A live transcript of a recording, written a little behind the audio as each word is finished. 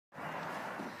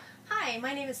Hi,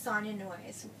 my name is Sonia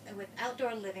Noyes with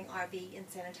Outdoor Living RV in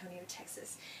San Antonio,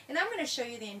 Texas. And I'm going to show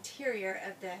you the interior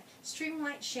of the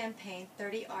Streamlight Champagne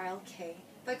 30 RLK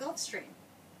by Gulfstream.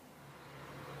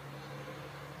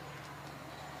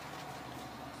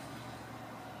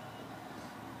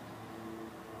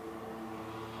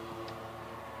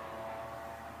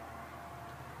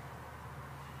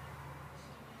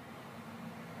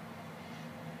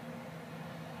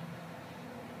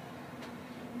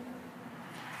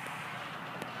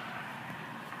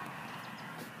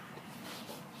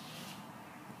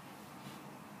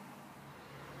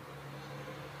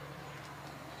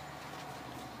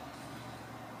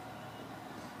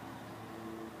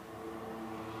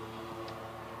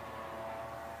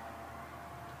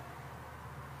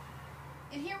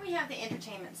 And here we have the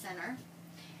entertainment center,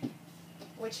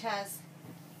 which has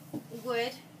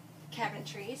wood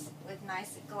cabinetries with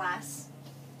nice glass.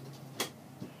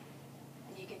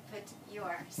 And you can put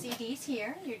your CDs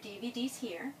here, your DVDs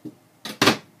here,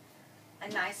 a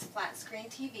nice flat screen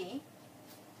TV.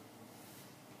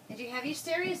 And you have your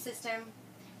stereo system,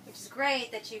 which is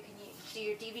great that you can do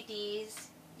your DVDs,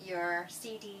 your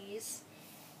CDs.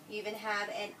 You even have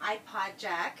an iPod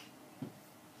jack,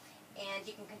 and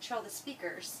you can control the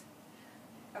speakers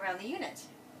around the unit.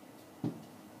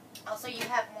 Also, you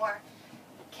have more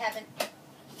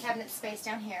cabinet space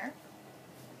down here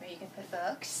where you can put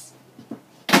books.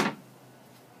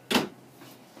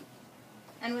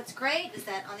 And what's great is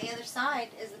that on the other side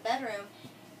is the bedroom,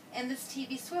 and this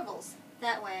TV swivels.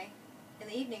 That way, in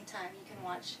the evening time, you can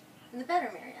watch in the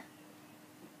bedroom area.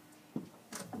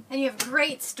 And you have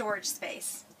great storage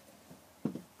space.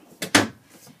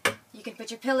 You can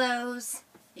put your pillows,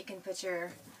 you can put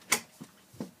your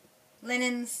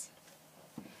linens,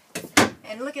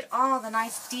 and look at all the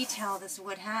nice detail this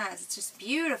wood has. It's just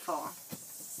beautiful.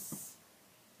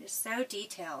 It's so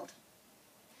detailed.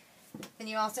 Then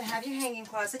you also have your hanging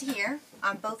closet here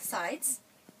on both sides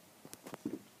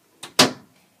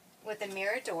with a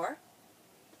mirror door.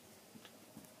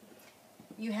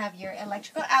 You have your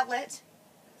electrical outlet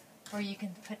where you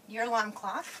can put your alarm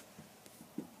clock.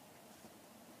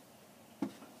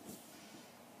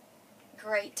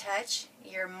 Great touch,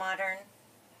 your modern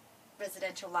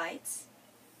residential lights.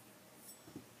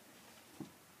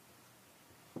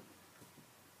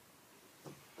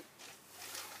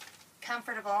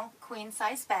 Comfortable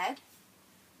queen-size bed.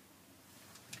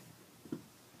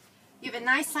 You have a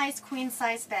nice-sized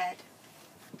queen-size bed,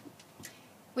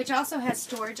 which also has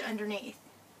storage underneath,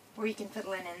 where you can put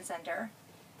linens under.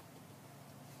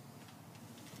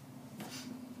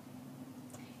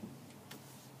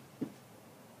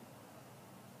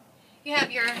 You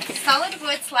have your solid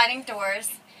wood sliding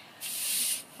doors,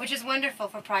 which is wonderful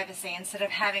for privacy instead of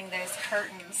having those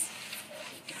curtains.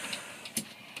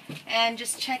 And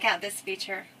just check out this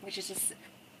feature, which is just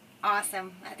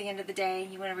awesome. At the end of the day,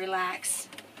 you want to relax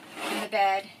in the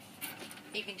bed.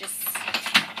 You can just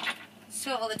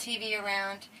swivel the TV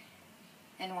around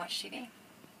and watch TV.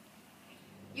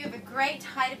 You have a great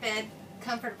hide-to-bed,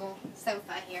 comfortable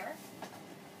sofa here.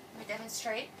 Let me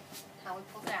demonstrate how we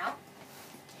pull it out.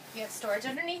 You have storage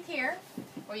underneath here,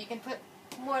 or you can put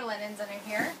more linens under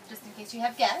here, just in case you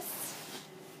have guests.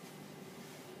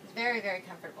 It's very, very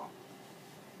comfortable.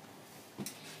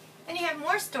 And you have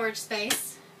more storage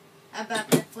space above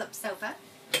the flip sofa.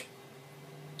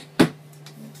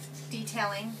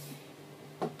 Detailing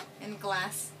and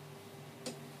glass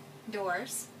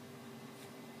doors.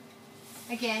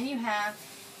 Again, you have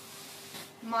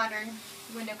modern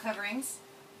window coverings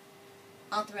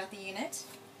all throughout the unit.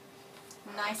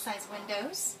 Nice size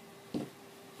windows.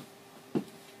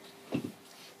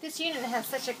 This unit has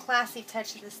such a classy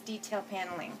touch to this detail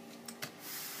paneling.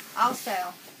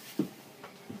 Also,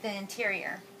 the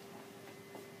interior.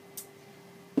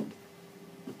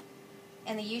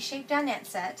 And the U-shaped dinette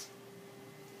set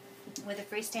with a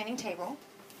freestanding table,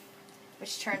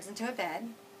 which turns into a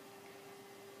bed.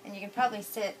 And you can probably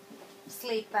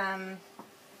sleep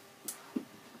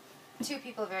 2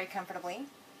 people very comfortably.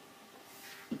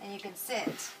 And you can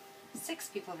sit 6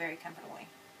 people very comfortably.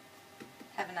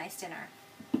 Have a nice dinner.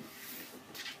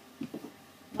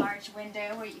 Large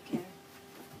window where you can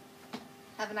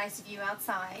have a nice view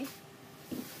outside.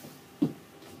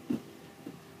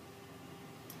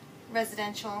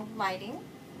 Residential lighting.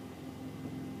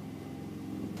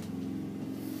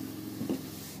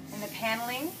 And the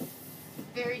paneling,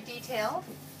 very detailed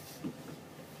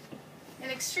and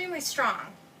extremely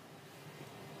strong.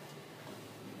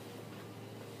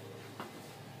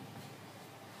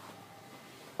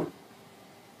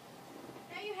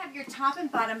 Your top and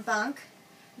bottom bunk,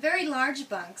 very large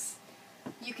bunks.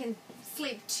 You can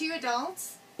sleep 2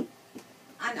 adults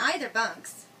on either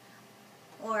bunks,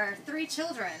 or 3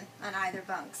 children on either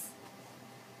bunks.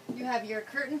 You have your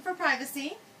curtain for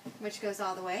privacy, which goes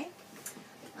all the way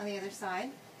on the other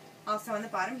side. Also on the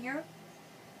bottom here,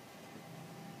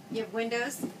 you have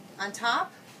windows on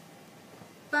top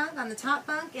bunk, on the top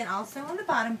bunk, and also on the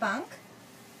bottom bunk.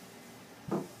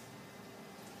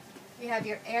 You have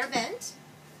your air vent.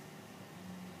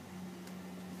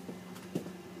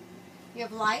 You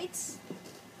have lights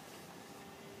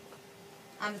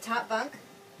on the top bunk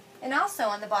and also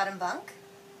on the bottom bunk.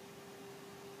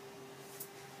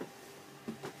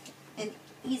 And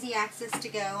easy access to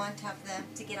go on top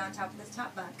of to get on top of the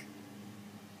top bunk.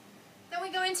 Then we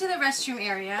go into the restroom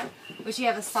area, which you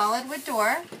have a solid wood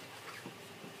door.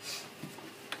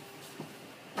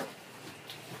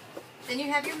 Then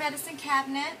you have your medicine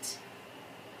cabinet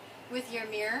with your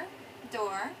mirror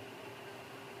door,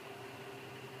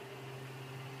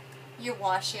 your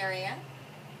wash area,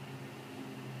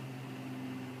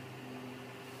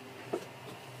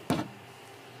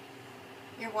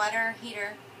 your water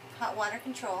heater, hot water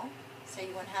control, so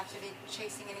you won't have to be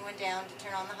chasing anyone down to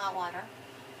turn on the hot water.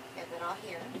 You have that all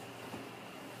here.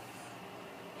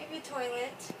 You have your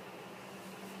toilet.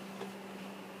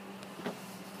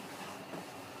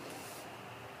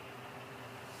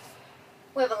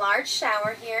 We have a large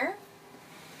shower here.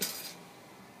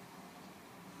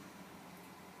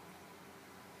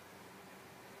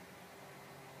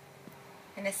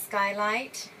 And a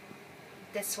skylight.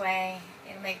 This way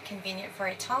it'll make it convenient for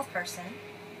a tall person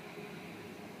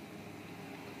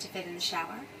to fit in the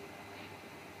shower.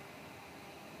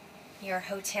 Your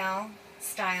hotel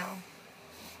style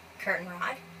curtain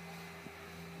rod.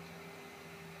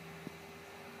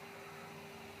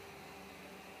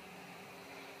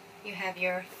 You have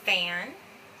your fan.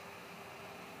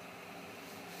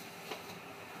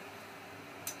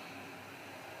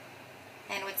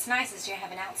 And what's nice is you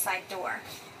have an outside door.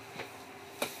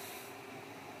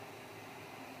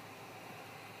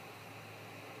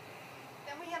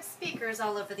 Then we have speakers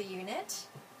all over the unit.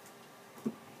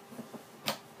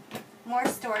 More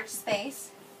storage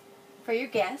space for your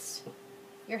guests.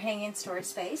 Your hanging storage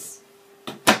space.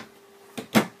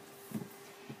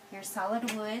 Your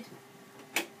solid wood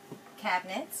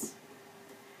cabinets.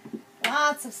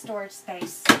 Lots of storage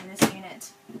space in this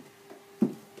unit.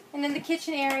 And in the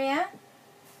kitchen area,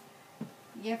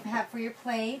 you have for your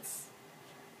plates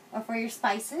or for your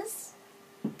spices.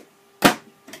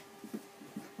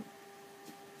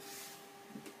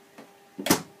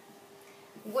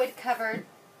 Wood covered,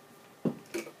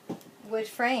 wood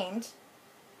framed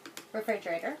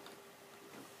refrigerator.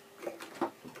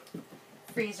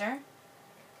 Freezer.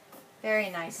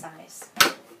 Very nice size.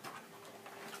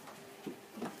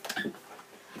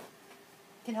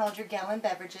 Can hold your gallon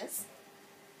beverages.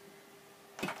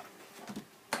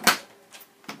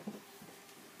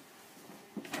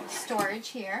 Storage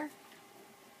here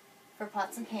for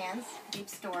pots and pans, deep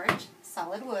storage,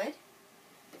 solid wood.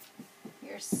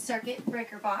 Your circuit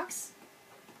breaker box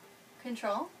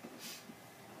control.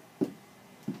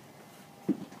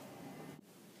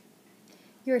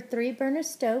 Your 3-burner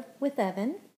stove with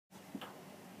oven.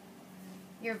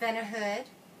 Your Vent-A-Hood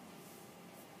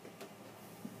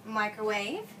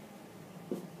microwave.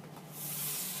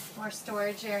 More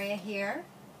storage area here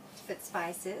to put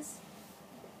spices.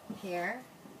 Here.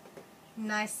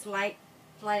 Nice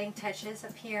lighting touches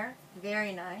up here.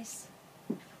 Very nice.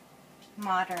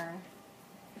 Modern.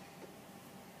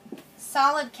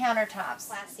 Solid countertops.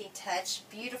 Classy touch.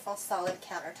 Beautiful solid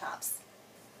countertops.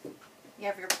 You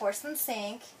have your porcelain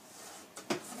sink.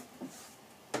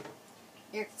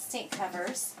 Your sink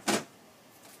covers.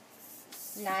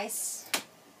 Nice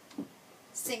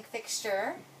sink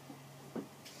fixture.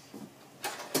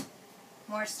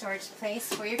 More storage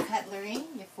place for your cutlery,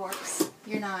 your forks,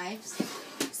 your knives,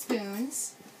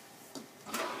 spoons.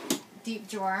 Deep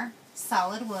drawer,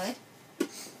 solid wood.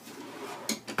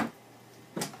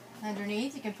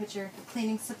 Underneath you can put your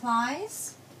cleaning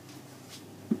supplies.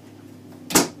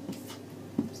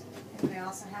 And we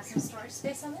also have some storage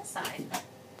space on this side.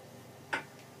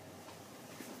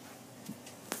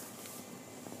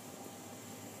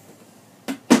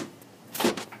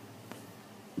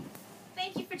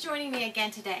 Thank you for joining me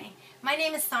again today. My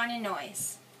name is Sonia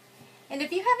Noyes. And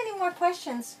if you have any more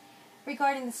questions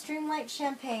regarding the Streamlight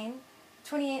Champagne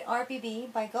 28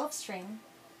 RBB by Gulfstream,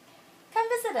 come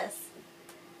visit us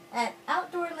at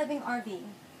Outdoor Living RV,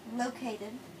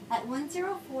 located at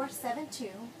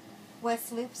 10472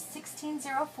 West Loop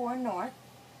 1604 North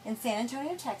in San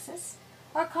Antonio, Texas,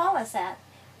 or call us at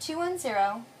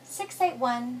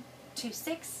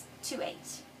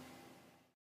 210-681-2628.